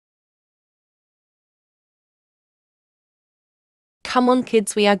Come on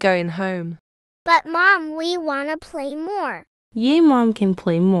kids, we are going home. But Mom, we wanna play more. Yeah, Mom can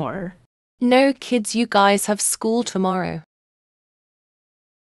play more. No kids, you guys have school tomorrow.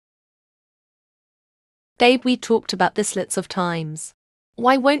 Babe, we talked about this lots of times.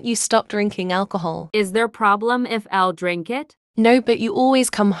 Why won't you stop drinking alcohol? Is there problem if I'll drink it? No, but you always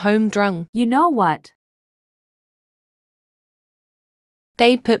come home drunk. You know what?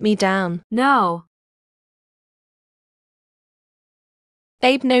 Babe, put me down. No.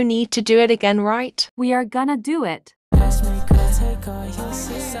 Babe, no need to do it again, right? We are gonna do it. Trust me, girl, take all you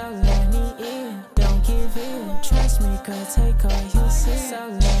see. So let me in, don't give in. Trust me, girl, take all you see. So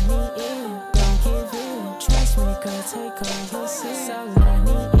let me in, don't give in. Trust me, girl, take all you see. So let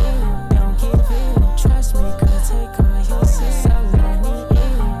me in, don't give in. Trust me, girl, take all you see. So let me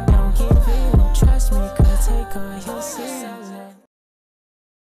in, don't give in. Trust me, girl, take all you see.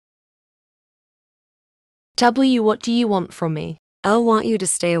 W, what do you want from me? I'll want you to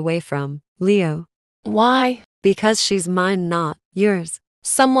stay away from Leo. Why? Because she's mine, not yours.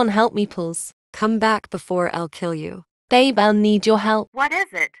 Someone help me, please. Come back before I'll kill you. Babe, I'll need your help. What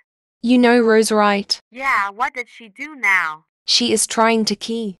is it? You know Rose, right? Yeah, what did she do now? She is trying to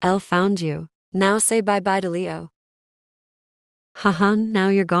key. Elle found you. Now say bye-bye to Leo. Haha, now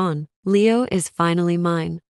you're gone. Leo is finally mine.